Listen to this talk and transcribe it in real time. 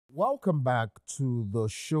Welcome back to the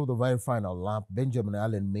show, The Very Final Lap. Benjamin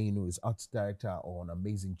Allen Mainu is art director on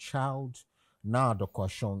Amazing Child. Now, the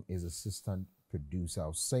Kwashong is assistant producer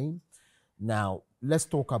of same. Now, let's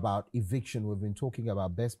talk about Eviction. We've been talking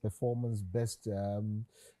about best performance, best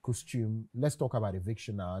costume. Let's talk about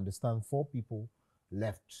Eviction now. I understand 4 people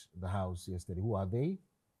left the house yesterday. Who are they?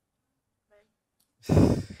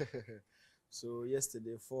 So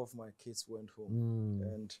yesterday, 4 of my kids went home,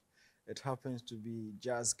 and it happens to be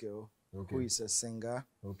Jazz Girl, who is a singer.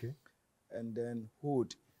 Okay. And then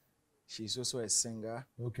Hood, she's also a singer.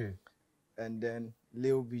 Okay. And then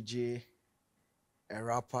Lil BJ, a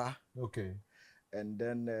rapper. Okay. And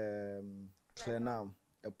then Clenam,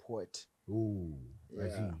 a poet. Ooh, Yeah, I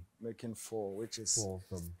see. making 4, which is 4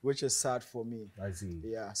 of them. which is sad for me. I see.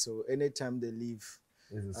 Yeah, so anytime they leave,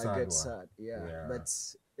 It's a I sad get one. sad. Yeah. Yeah. But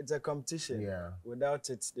it's a competition. Yeah. Without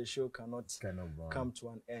it, the show cannot Kind of come to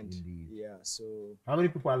an end. Indeed. Yeah. So How many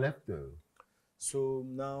people are left though?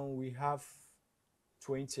 now we have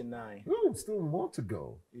 29. Oh, still more to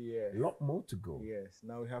go. Yeah. A lot more to go. Yes.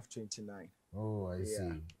 Now we have 29. Oh, I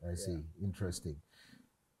see. I see. Yeah. Interesting.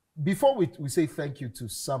 Before we say thank you to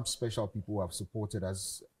some special people who have supported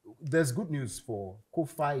us, there's good news for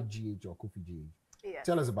Kofi GH or Kofi GH. Yes.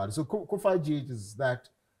 Tell us about it. So Kofi GH is that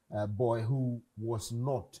boy who was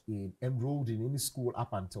not enrolled in any school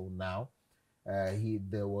up until now.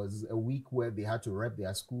 There was a week where they had to rep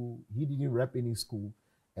their school. He didn't rep any school.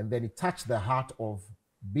 And then it touched the heart of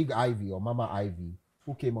Big Ivy or Mama Ivy,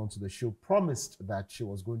 who came onto the show, promised that she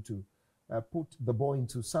was going to put the boy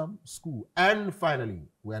into some school. And finally,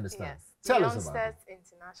 we understand. Yes. Tell us about it.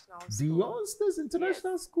 International School. Youngsters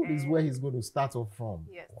International Yes. School is where he's going to start off from.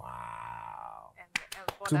 Yes. Wow.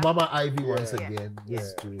 And for To that, Mama Ivy once Yeah. again.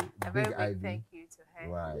 Yes, to a Big very big Ivy. thank you to her.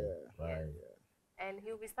 Right, Yeah. right. And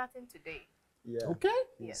he'll be starting today. Yeah. Okay.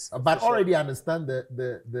 Yes. But already understand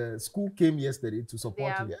the school came yesterday to They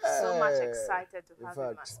support are him. so much Yeah. excited to In have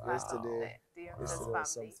him fact, as part of yesterday- the This youngest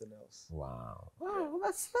was family. something else. Wow. Wow,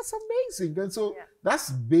 that's amazing. And so Yeah.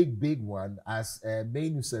 that's big one. As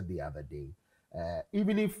Mainu said the other day,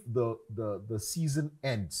 even if the season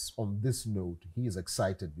ends on this note, he is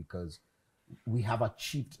excited because we have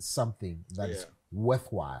achieved something that is Yeah.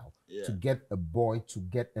 worthwhile Yeah. to get a boy to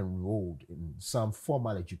get enrolled in some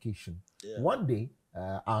formal education. Yeah. One day,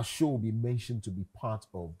 our show will be mentioned to be part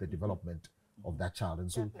of the development of that child.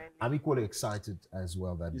 And so Definitely. I'm equally excited as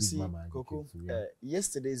well that You Big see, Mama Coco, educates. So, yeah.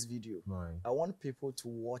 yesterday's video, Right. I want people to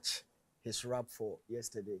watch his rap for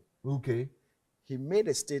yesterday. Okay. He made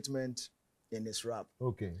a statement in his rap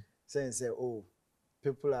Okay. saying, oh,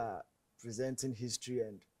 people are presenting history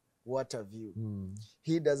and what have you.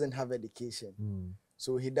 He doesn't have education,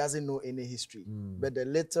 so he doesn't know any history. But the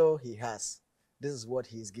little he has, this is what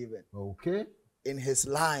he's given Okay. in his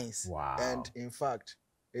lines. Wow. And in fact,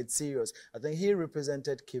 it's serious. I think he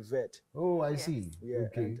represented Kivet. Oh, I Yes. see. Yeah,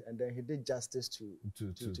 Okay. and then he did justice to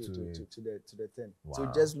the thing. So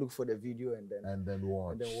Wow. just look for the video and then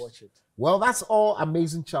watch. it. Well, that's all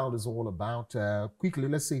Amazing Child is all about. Quickly,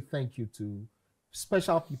 let's say thank you to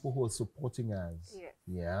special people who are supporting us. Yes.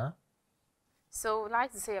 Yeah. So I'd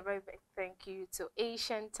like to say a very big thank you to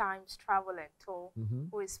Asian Times Travel and Tour,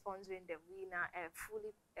 who is sponsoring the winner, a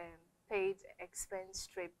fully paid expense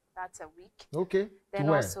trip. That's a week. Okay. Then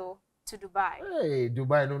to where? also to Dubai. Hey,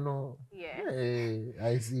 Dubai, no. Yeah. Hey,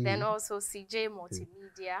 I see. Then also CJ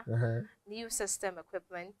Multimedia, Uh-huh. New System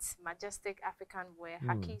Equipment, Majestic African Wear,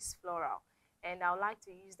 Haki's Floral. And I would like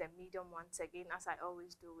to use the medium once again, as I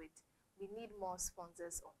always do it. We need more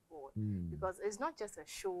sponsors on board because it's not just a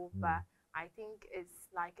show, but I think it's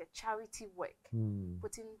like a charity work,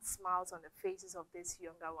 putting smiles on the faces of these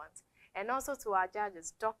younger ones. And also to our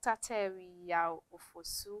judges, Dr. Terry Yao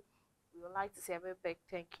Ofosu, we would like to say a very big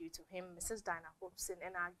thank you to him, Mrs. Dinah Hobson,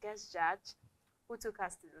 and our guest judge who took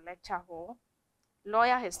us to the lecture hall,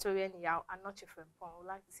 lawyer historian Yao Anoche Frempong. We would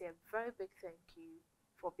like to say a very big thank you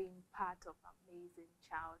for being part of Amazing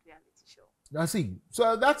Child reality show. I see.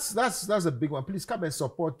 So that's a big one. Please come and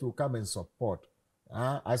support.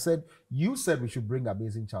 You said we should bring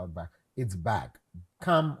Amazing Child back. It's back.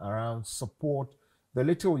 Come around, support. The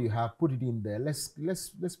little you have, put it in there. Let's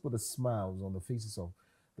put the smiles on the faces of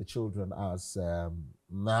the children, as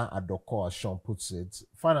Na Adoko, as Sean puts it.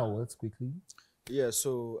 Final words quickly. Yeah,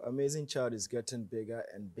 so Amazing Child is getting bigger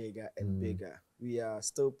and bigger and bigger. We are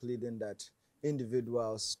still pleading that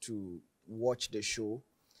individuals to watch the show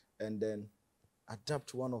and then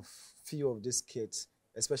adapt few of these kids,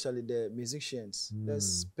 especially the musicians.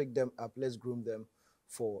 Let's pick them up, let's groom them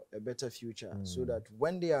for a better future so that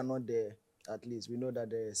when they are not there, at least we know that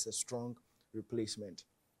there is a strong replacement.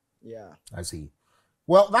 Yeah. I see.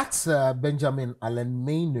 Well, that's Benjamin Allen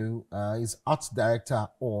Mainu. Is arts director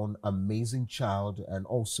on Amazing Child, and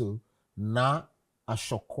also Na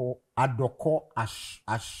Ashoko Adoko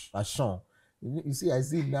Ashon. You see, I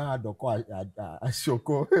see Na Adoko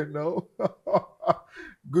Ashoko. No,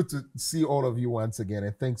 good to see all of you once again,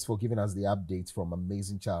 and thanks for giving us the updates from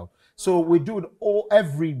Amazing Child. So we do it all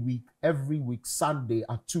every week Sunday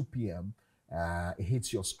at 2 p.m. It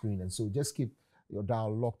hits your screen, and so just keep your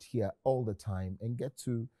dial locked here all the time and get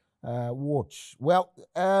to watch. Well,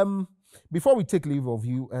 before we take leave of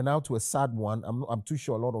you, and now to a sad one, I'm too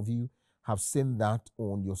sure a lot of you have seen that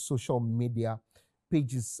on your social media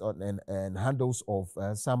pages and handles of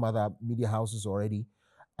some other media houses already.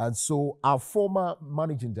 And so our former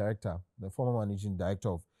managing director, the former managing director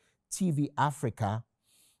of TV Africa,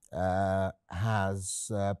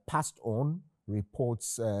 has passed on.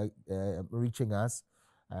 Reports reaching us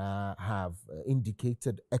have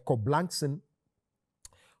indicated Echo Blankson,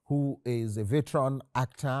 who is a veteran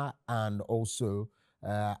actor and also,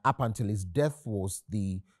 up until his death, was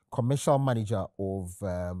the commercial manager of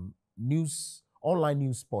online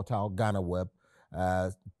news portal Ghana Web,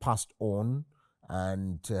 passed on.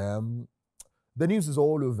 And the news is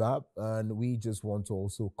all over, and we just want to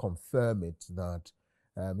also confirm it that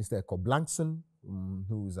Mr. Echo Blankson,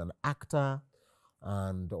 who is an actor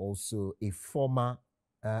and also a former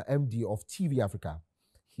MD of TV Africa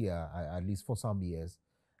here, at least for some years,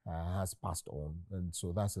 has passed on. And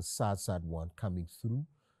so that's a sad, sad one coming through.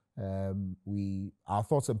 Our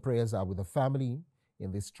thoughts and prayers are with the family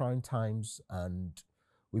in these trying times, and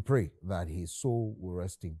we pray that his soul will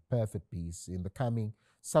rest in perfect peace. In the coming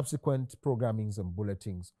subsequent programmings and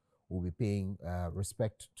bulletins, we'll be paying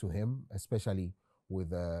respect to him, especially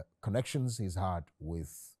with the connections he's had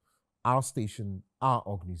with our station, our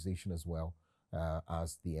organization as well,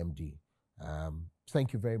 as the MD.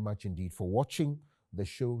 Thank you very much indeed for watching the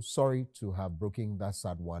show. Sorry to have broken that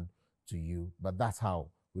sad one to you, but that's how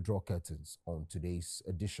we draw curtains on today's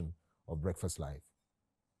edition of Breakfast Live.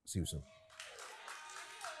 See you soon.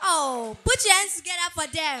 Oh, put your hands together for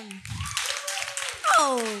them.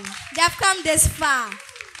 Oh, they've come this far.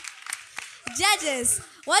 Judges,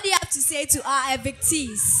 what do you have to say to our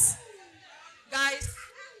evictees? Guys,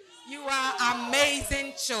 you are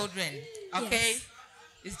amazing children, okay? Yes.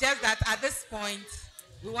 It's just that at this point,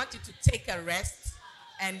 we want you to take a rest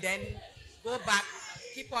and then go back,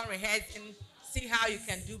 keep on rehearsing, see how you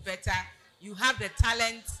can do better. You have the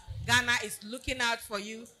talent. Ghana is looking out for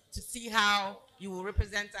you to see how you will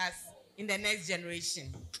represent us in the next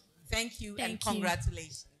generation. Thank you and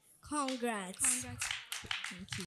congratulations. Congrats. Thank you.